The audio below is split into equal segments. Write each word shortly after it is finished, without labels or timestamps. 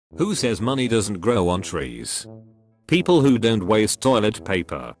Who says money doesn't grow on trees? People who don't waste toilet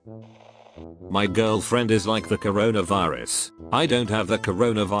paper. My girlfriend is like the coronavirus. I don't have the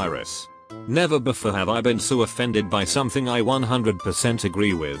coronavirus. Never before have I been so offended by something I 100%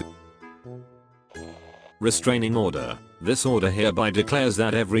 agree with. Restraining order. This order hereby declares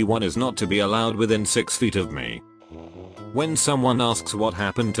that everyone is not to be allowed within 6 feet of me. When someone asks what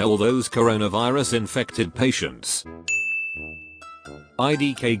happened to all those coronavirus infected patients.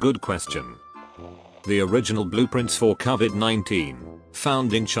 IDK, good question. The original blueprints for COVID-19,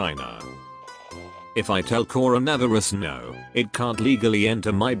 found in China. If I tell coronavirus no, it can't legally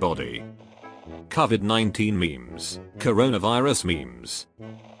enter my body. COVID-19 memes, coronavirus memes.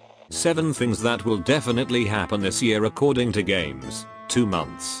 7 things that will definitely happen this year according to Games, 2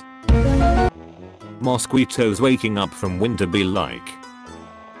 months. Mosquitoes waking up from winter be like.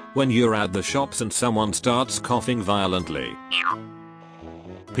 When you're at the shops and someone starts coughing violently.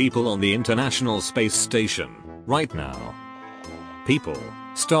 People on the International Space Station, right now. People,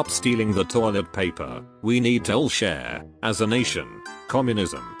 stop stealing the toilet paper, we need to all share, as a nation,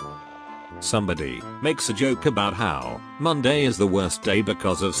 communism. Somebody makes a joke about how Monday is the worst day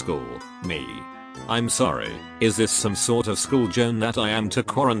because of school, me. I'm sorry, is this some sort of school zone that I am to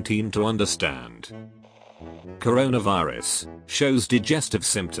quarantine to understand? Coronavirus, shows digestive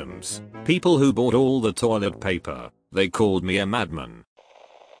symptoms, people who bought all the toilet paper, they called me a madman.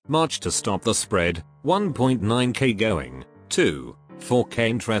 March to stop the spread, 1.9k going, 2, 4k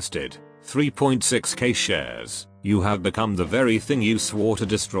interested, 3.6k shares, you have become the very thing you swore to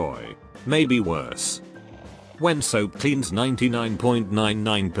destroy, maybe worse. When soap cleans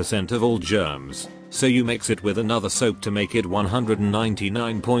 99.99% of all germs, so you mix it with another soap to make it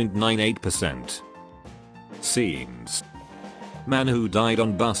 199.98%. Seems. Man who died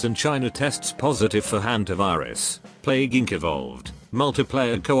on bus in China tests positive for hantavirus, Plague Inc. evolved.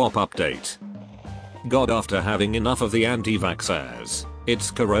 Multiplayer co-op update. God, after having enough of the anti-vaxxers,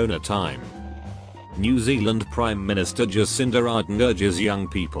 it's corona time. New Zealand Prime Minister Jacinda Ardern urges young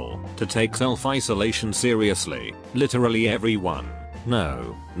people to take self-isolation seriously, literally everyone.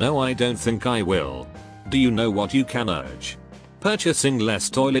 No, I don't think I will. Do you know what you can urge? Purchasing less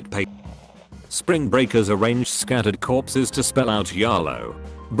toilet paper. Spring breakers arrange scattered corpses to spell out YOLO.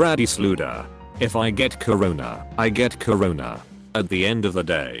 Brady Sluder. If I get corona, I get corona. At the end of the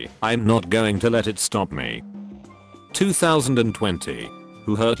day, I'm not going to let it stop me. 2020.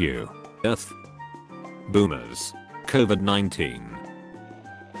 Who hurt you? Earth. Boomers. COVID-19.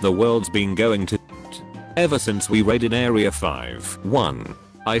 The world's been going to ever since we raided Area 51.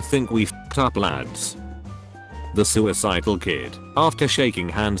 I think we f***ed up, lads. The suicidal kid, after shaking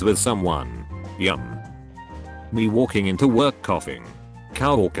hands with someone. Yum. Me walking into work coughing.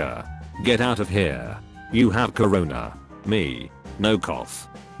 Cowwalker. Get out of here. You have corona. Me. No cough.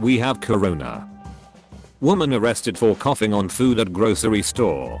 We have corona. Woman arrested for coughing on food at grocery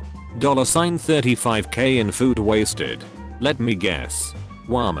store. $35k in food wasted. Let me guess.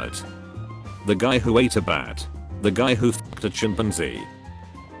 Walmart. The guy who ate a bat. The guy who f***ed a chimpanzee.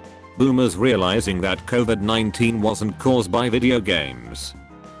 Boomers realizing that COVID-19 wasn't caused by video games.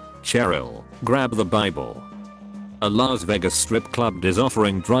 Cheryl, grab the Bible. A Las Vegas strip club is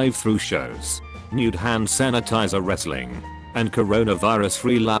offering drive-through shows, nude hand sanitizer wrestling, and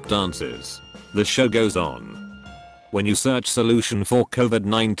coronavirus-free lap dances. The show goes on. When you search solution for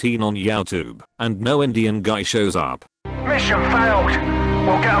COVID-19 on YouTube, and no Indian guy shows up. Mission failed.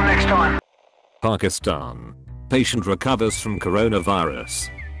 We'll get them next time. Pakistan. Patient recovers from coronavirus.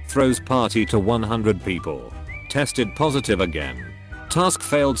 Throws party to 100 people. Tested positive again. Task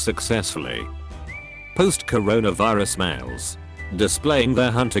failed successfully. Post-coronavirus males. Displaying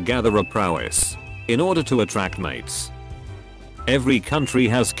their hunter-gatherer prowess. In order to attract mates. Every country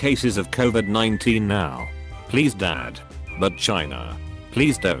has cases of COVID-19 now. Please dad. But China.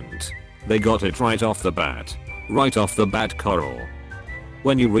 Please don't. They got it right off the bat. Right off the bat, Coral.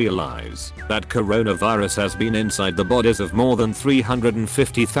 When you realize that coronavirus has been inside the bodies of more than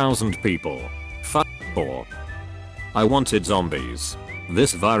 350,000 people. Fuck or. I wanted zombies.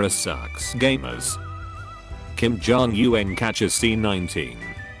 This virus sucks, gamers. Kim Jong-un catches C-19.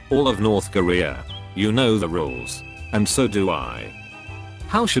 All of North Korea. You know the rules. And so do I.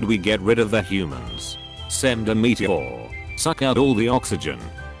 How should we get rid of the humans? Send a meteor. Suck out all the oxygen.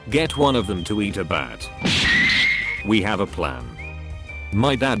 Get one of them to eat a bat. We have a plan.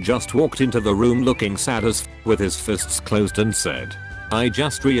 My dad just walked into the room looking sad as f with his fists closed and said, I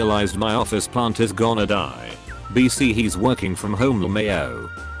just realized my office plant is gonna die. BC, he's working from home, LMAO.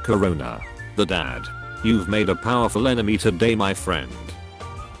 Corona. The dad. You've made a powerful enemy today, my friend.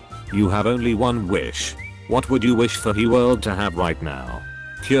 You have only one wish. What would you wish for the world to have right now?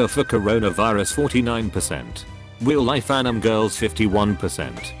 Cure for coronavirus 49%. Real life anime girls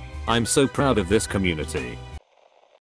 51%. I'm so proud of this community.